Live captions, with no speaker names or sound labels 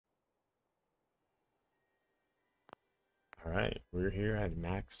Alright, we're here at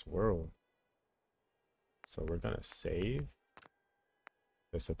Max World. So we're gonna save.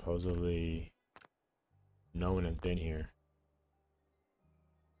 But supposedly no one has been here.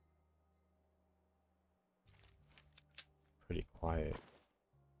 Pretty quiet.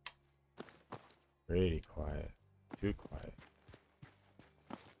 Pretty quiet. Too quiet.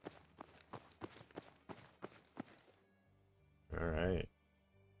 Alright.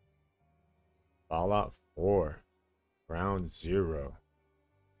 Fallout 4. Ground Zero.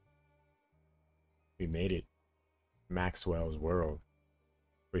 We made it. Maxwell's world.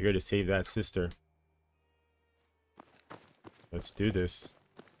 We're here to save that sister. Let's do this.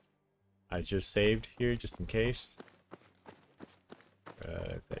 I just saved here just in case.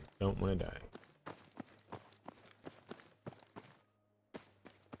 I don't want to die.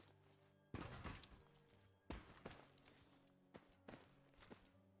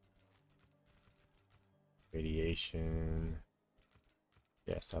 Radiation.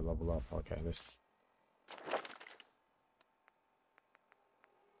 Yes, I level up. Okay, this.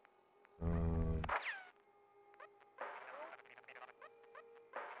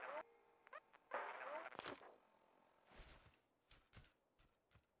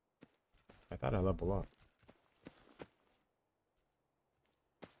 I thought I level up.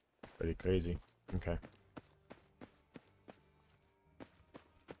 Pretty crazy. Okay.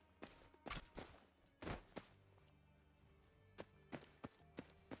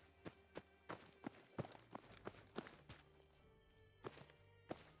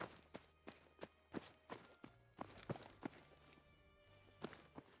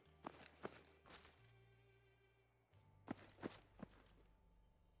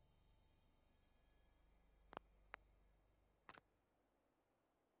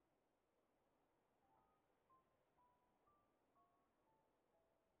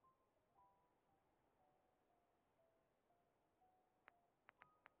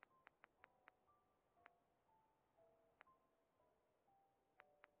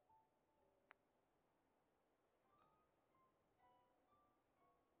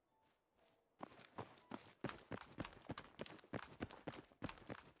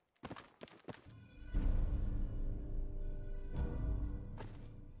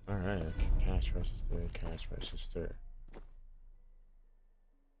 Alright, cash register, cash register.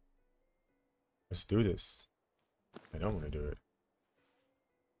 Let's do this. I don't want to do it.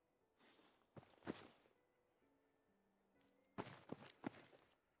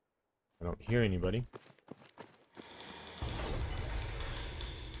 I don't hear anybody.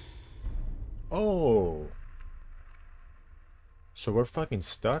 Oh! So we're fucking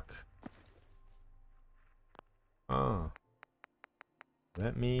stuck? Ah.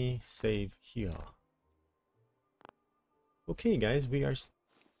 Let me save here. Okay, guys, we are...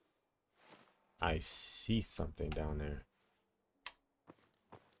 I see something down there.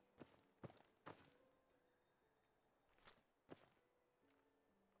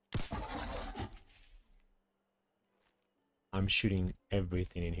 I'm shooting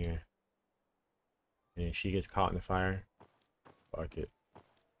everything in here. And if she gets caught in the fire, fuck it.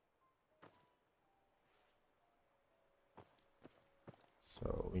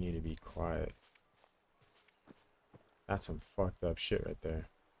 So we need to be quiet. That's some fucked up shit right there.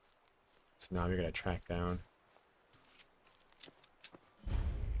 So now we're gonna track down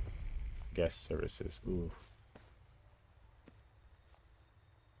guest services. Ooh.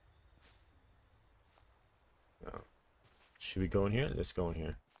 No. Should we go in here? Let's go in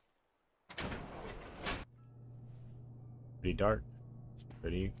here. Pretty dark. It's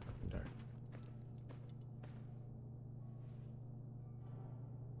pretty fucking dark.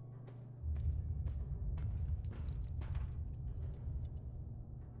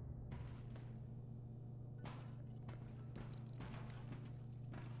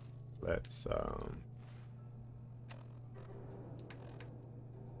 Let's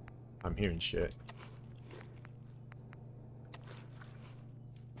I'm hearing shit.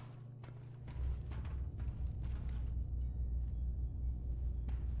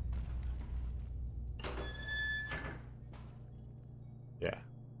 Yeah.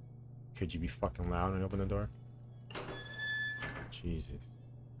 Could you be fucking loud and open the door? Jesus.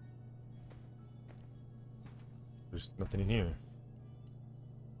 There's nothing in here.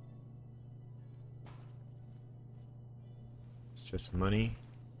 It's just money.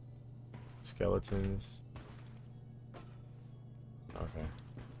 Skeletons. Okay.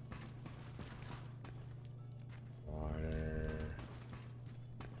 Water.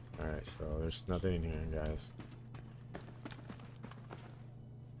 Alright, so there's nothing in here, guys.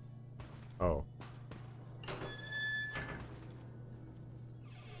 Oh.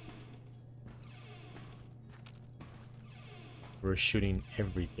 We're shooting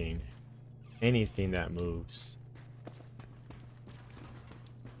everything. Anything that moves.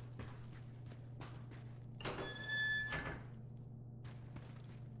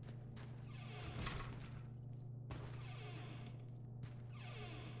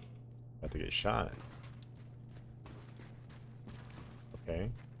 About to get shot. Okay.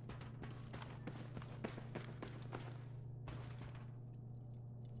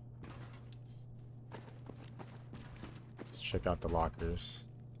 Let's check out the lockers.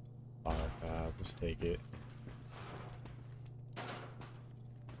 Let's take it.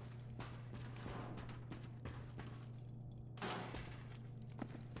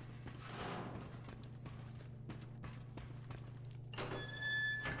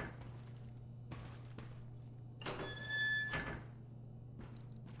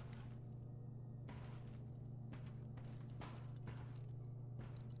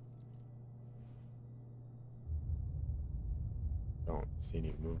 Don't see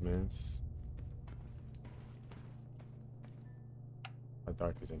any movements. How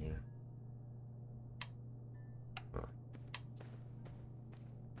dark is in here? Huh.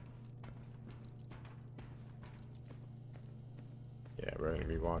 Yeah, we're gonna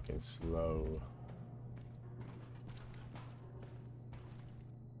be walking slow.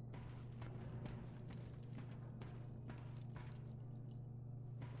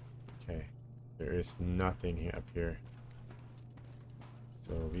 Okay, there is nothing here up here.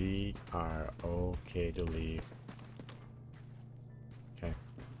 So we are okay to leave. Okay.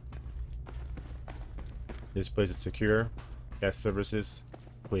 This place is secure. Guest services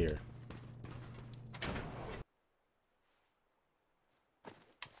clear.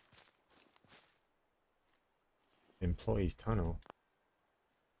 Employees tunnel.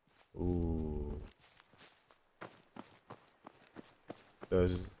 Ooh.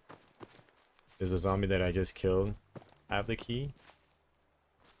 Does the zombie that I just killed have the key?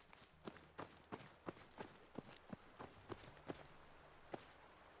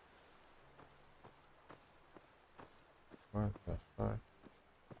 What the fuck?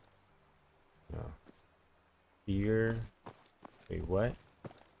 No. Fear. Wait, what?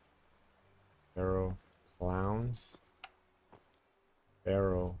 Feral clowns?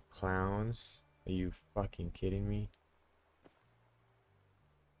 Feral clowns? Are you fucking kidding me?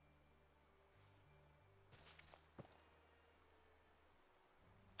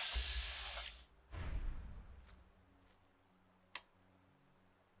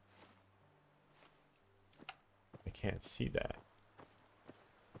 I can't see that.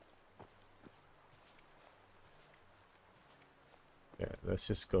 Yeah, let's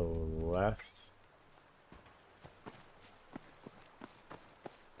just go left.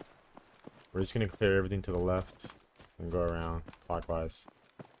 We're just gonna clear everything to the left and go around clockwise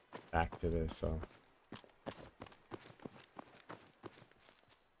back to this. So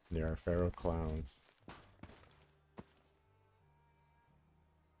there are feral clowns.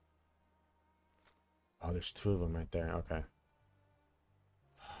 Oh, there's two of them right there. Okay.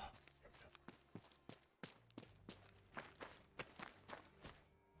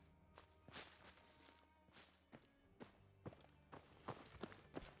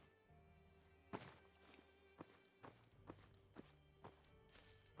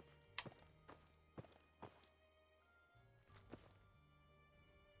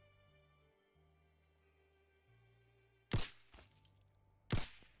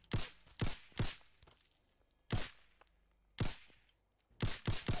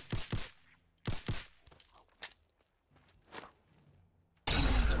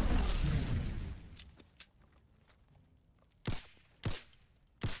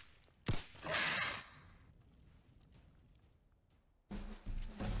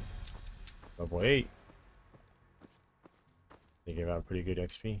 Level 8. They give out pretty good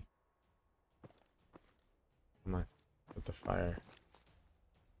XP. Come on, with the fire.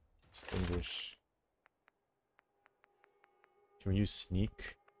 Extinguish. Can we use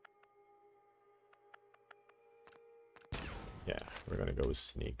sneak? Yeah, we're gonna go with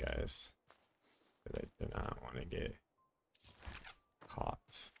sneak, guys. But I do not want to get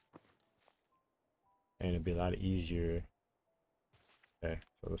caught. And it'd be a lot easier. Okay,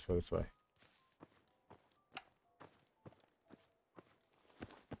 so let's go this way.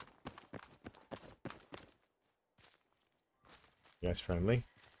 You guys friendly?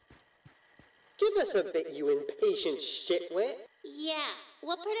 Give us a bit, you impatient shitwit. Yeah,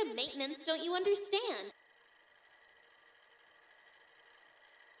 what part of maintenance don't you understand?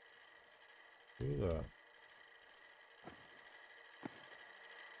 Who the...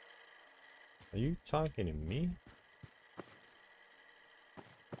 Are you talking to me?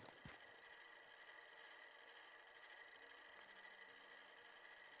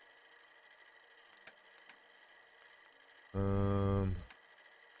 I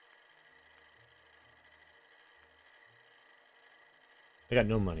got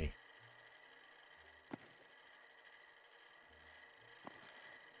no money.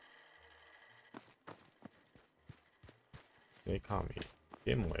 They call me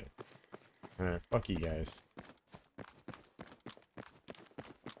Dimwit. Alright, fuck you guys.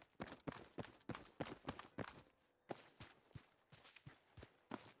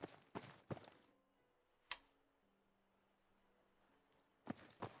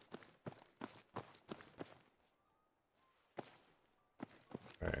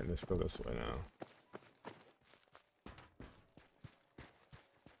 Alright, let's go this way now.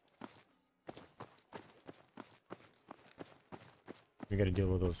 We gotta deal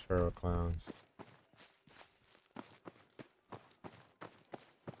with those feral clowns.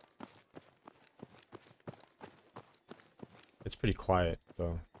 It's pretty quiet,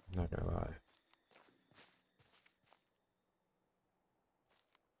 though. I'm not gonna lie.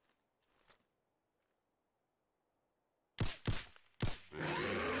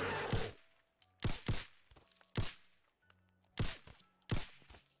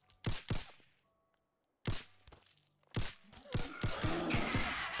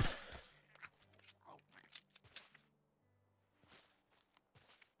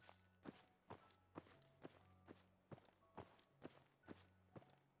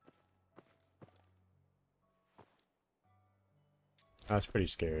 That's pretty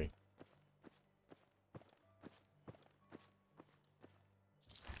scary.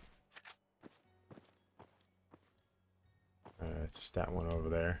 Just that one over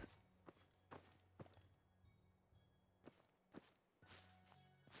there.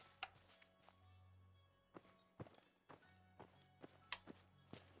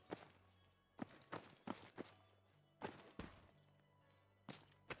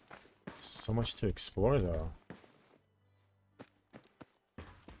 So much to explore, though.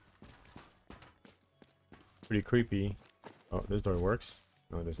 Pretty creepy. Oh, this door works?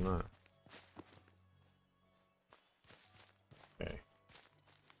 No, it does not. Okay.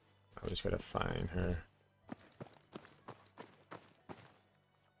 I just gotta find her.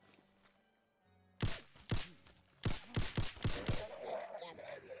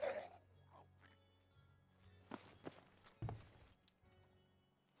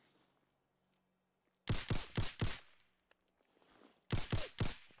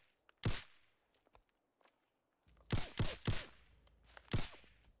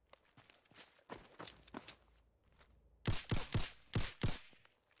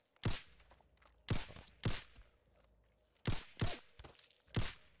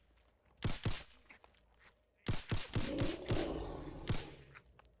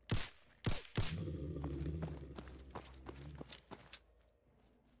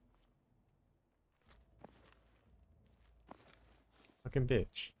 Fucking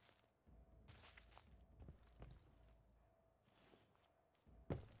bitch.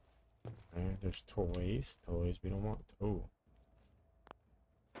 Alright, there's toys. Toys we don't want. Oh.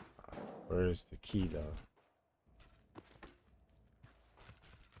 Where's the key, though?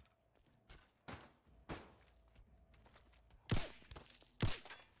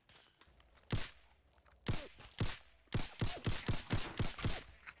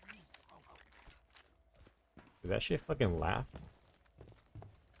 Did that shit fucking laugh?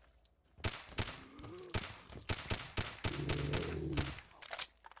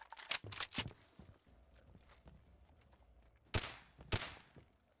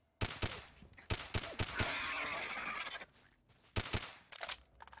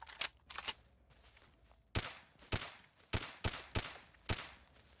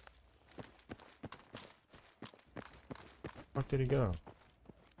 Where did he go?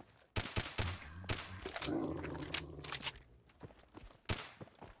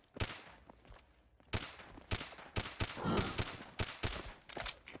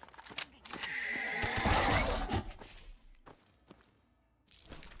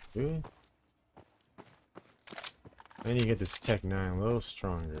 Dude. I need to get this Tech 9 a little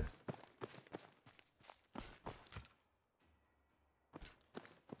stronger.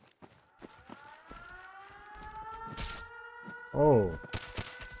 Oh.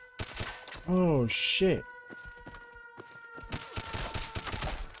 Oh, shit.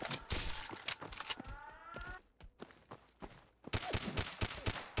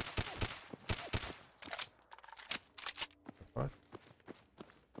 What?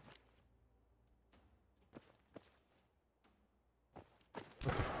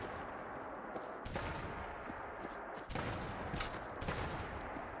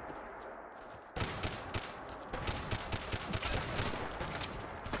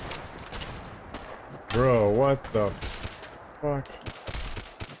 Bro, what the? Fuck.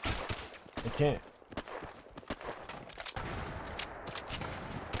 I can't.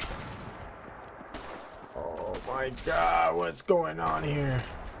 Oh my god, what's going on here?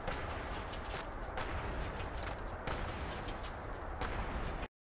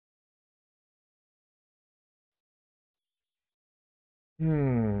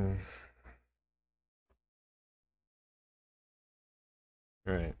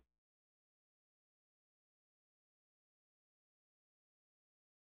 All right.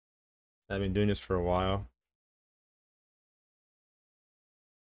 I've been doing this for a while.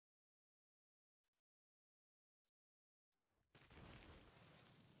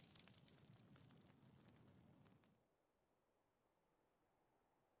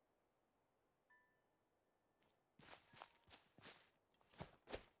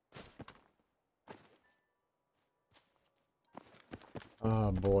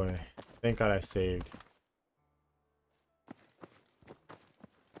 Oh boy. Thank God I saved.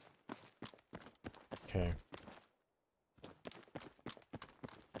 Okay.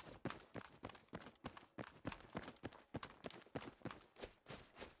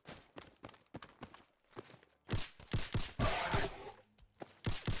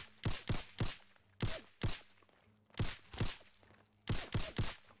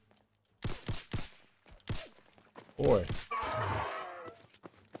 Boy.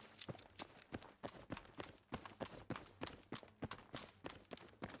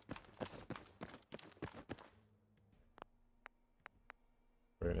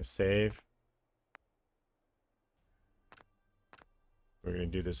 We're gonna save. We're gonna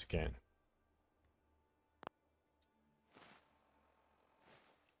do this again.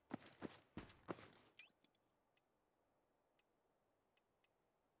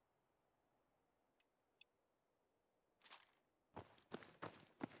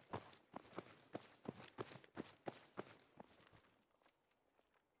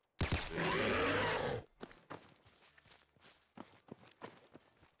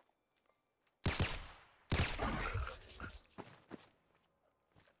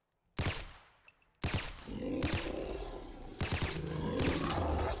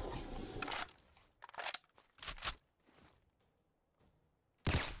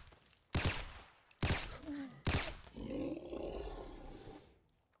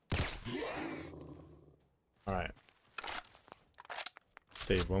 All right.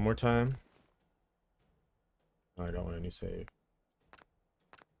 Save one more time. I don't want any save.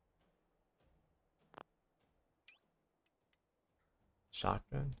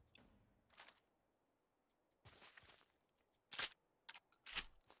 Shotgun.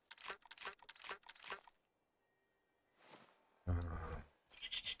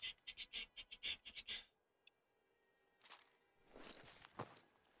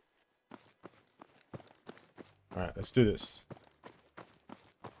 All right, let's do this.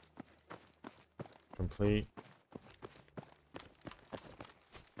 Complete.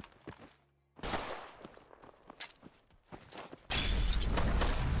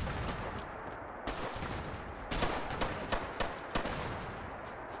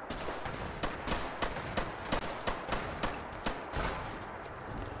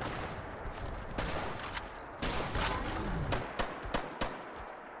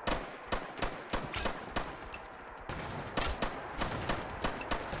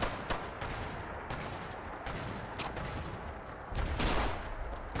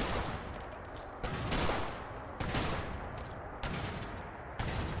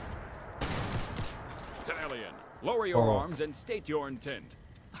 Civilian, lower your arms and state your intent.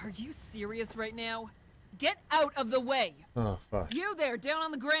 Are you serious right now? Get out of the way! Oh, fuck. You there, down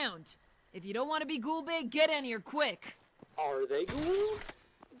on the ground! If you don't want to be ghoul bait, get in here quick! Are they ghouls?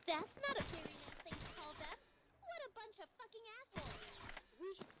 That's not a very nice thing to call them. What a bunch of fucking assholes.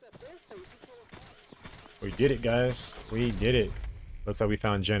 We should step their faces so apart. We did it, guys. We did it. Looks like we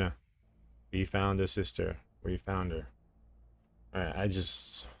found Jenna. We found the sister. We found her. Alright,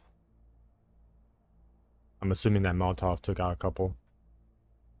 I'm assuming that Molotov took out a couple.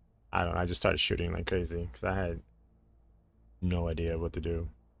 I don't know, I just started shooting like crazy because I had no idea what to do.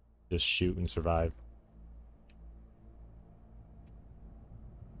 Just shoot and survive.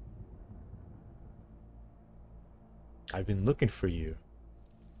 I've been looking for you.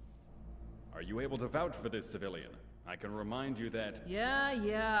 Are you able to vouch for this civilian? I can remind you that...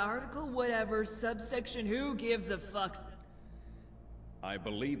 Yeah, article whatever, subsection who gives a fuck. I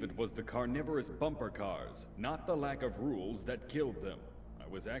believe it was the carnivorous bumper cars, not the lack of rules, that killed them. I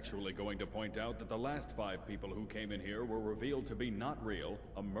was actually going to point out that the last 5 people who came in here were revealed to be not real,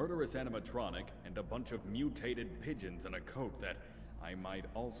 a murderous animatronic, and a bunch of mutated pigeons in a coat that, I might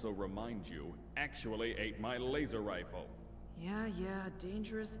also remind you, actually ate my laser rifle. Yeah,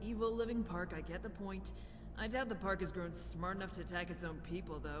 dangerous, evil living park, I get the point. I doubt the park has grown smart enough to attack its own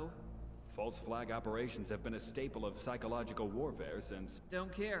people, though. False flag operations have been a staple of psychological warfare since...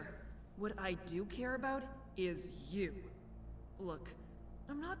 Don't care. What I do care about is you. Look,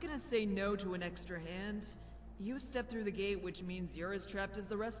 I'm not gonna say no to an extra hand. You step through the gate, which means you're as trapped as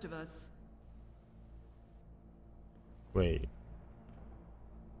the rest of us. Wait.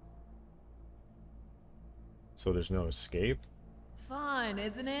 So there's no escape? Fun,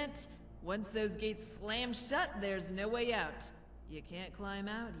 isn't it? Once those gates slam shut, there's no way out. You can't climb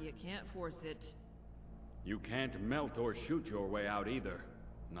out, you can't force it. You can't melt or shoot your way out either.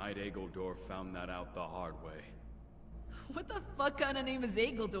 Knight Ageldorf found that out the hard way. What the fuck kind of name is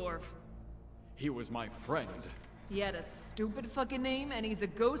Ageldorf? He was my friend. He had a stupid fucking name, and he's a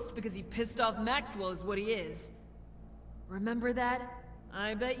ghost because he pissed off Maxwell is what he is. Remember that?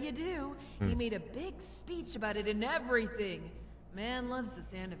 I bet you do. He made a big speech about it and everything. Man loves the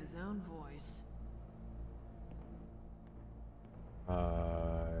sound of his own voice.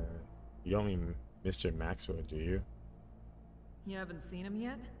 You don't mean Mr. Maxwell, do you? You haven't seen him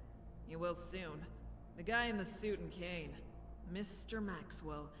yet? You will soon. The guy in the suit and cane. Mr.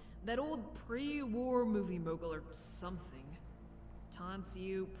 Maxwell. That old pre-war movie mogul or something. Taunts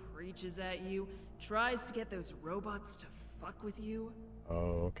you, preaches at you, tries to get those robots to fuck with you.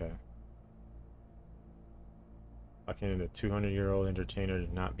 Oh, okay. How can a 200-year-old entertainer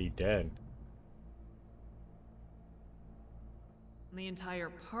not be dead? The entire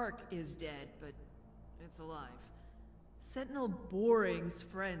park is dead, but it's alive. Sentinel Boring's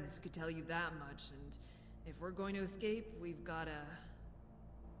friends could tell you that much, and if we're going to escape, we've gotta...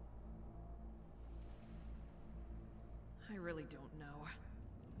 I really don't know.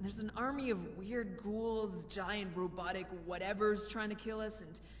 There's an army of weird ghouls, giant robotic whatevers trying to kill us,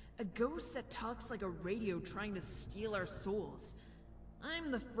 and a ghost that talks like a radio trying to steal our souls.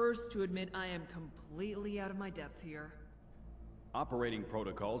 I'm the first to admit I am completely out of my depth here. Operating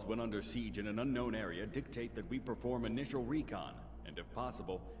protocols when under siege in an unknown area dictate that we perform initial recon, and if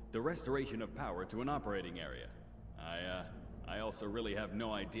possible, the restoration of power to an operating area. I also really have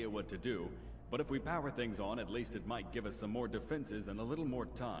no idea what to do, but if we power things on, at least it might give us some more defenses and a little more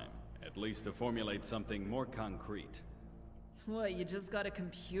time, at least to formulate something more concrete. What, you just got a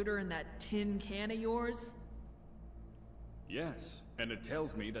computer in that tin can of yours? Yes, and it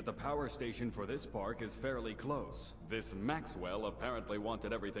tells me that the power station for this park is fairly close. This Maxwell apparently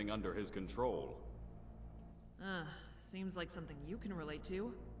wanted everything under his control. Seems like something you can relate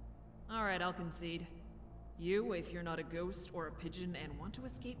to. Alright, I'll concede. You, if you're not a ghost or a pigeon and want to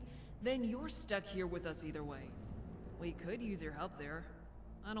escape, then you're stuck here with us either way. We could use your help there.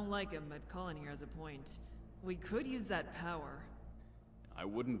 I don't like him, but Colin here has a point. We could use that power. I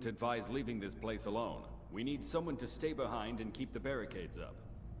wouldn't advise leaving this place alone. We need someone to stay behind and keep the barricades up.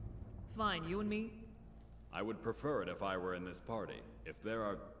 Fine, you and me? I would prefer it if I were in this party. If there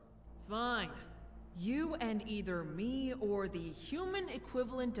are... Fine. You and either me or the human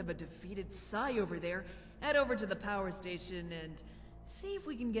equivalent of a defeated Psy over there head over to the power station and see if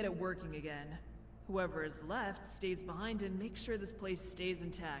we can get it working again. Whoever is left stays behind and makes sure this place stays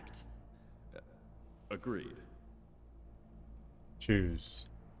intact. Agreed. Choose.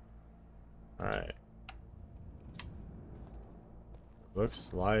 Alright. Looks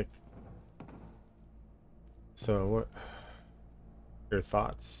like... So, what... Your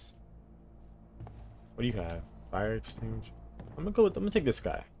thoughts? What do you have? Fire extinguisher? I'm gonna take this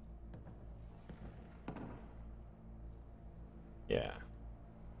guy. Yeah.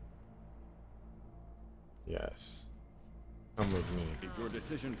 Yes. Come with me. Is your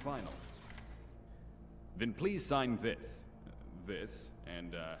decision final? Then please sign this.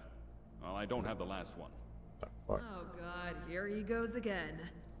 And, well, I don't have the last one. Fuck. Oh god, here he goes again.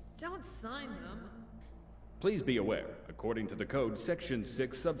 Don't sign them. Please be aware, according to the code, Section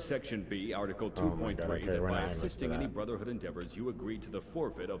 6, Subsection B, Article 2.3, okay, that we're by not gonna assisting do any that. Brotherhood endeavors, you agree to the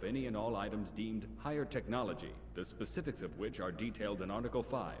forfeit of any and all items deemed higher technology, the specifics of which are detailed in Article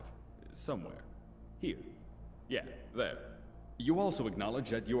 5. Somewhere. Here. Yeah, there. You also acknowledge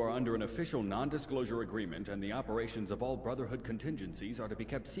that you are under an official non-disclosure agreement and the operations of all Brotherhood contingencies are to be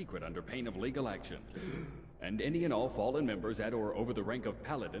kept secret under pain of legal action. And any and all fallen members at or over the rank of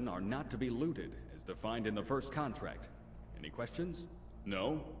Paladin are not to be looted, as defined in the first contract. Any questions?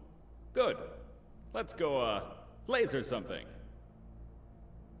 No? Good. Let's go, laser something.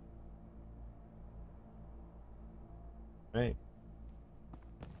 Right.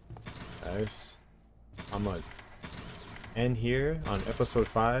 Guys, I'm gonna end here on episode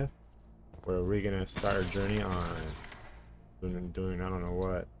 5, where we're gonna start our journey on doing I don't know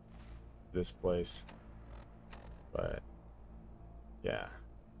what this place, but Yeah,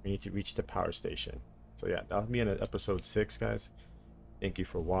 we need to reach the power station. So yeah, that'll be in episode 6, guys. Thank you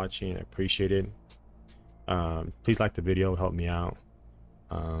for watching. I appreciate it. Please like the video, help me out.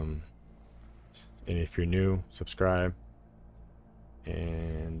 And if you're new, subscribe.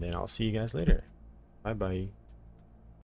 And then I'll see you guys later. Bye bye.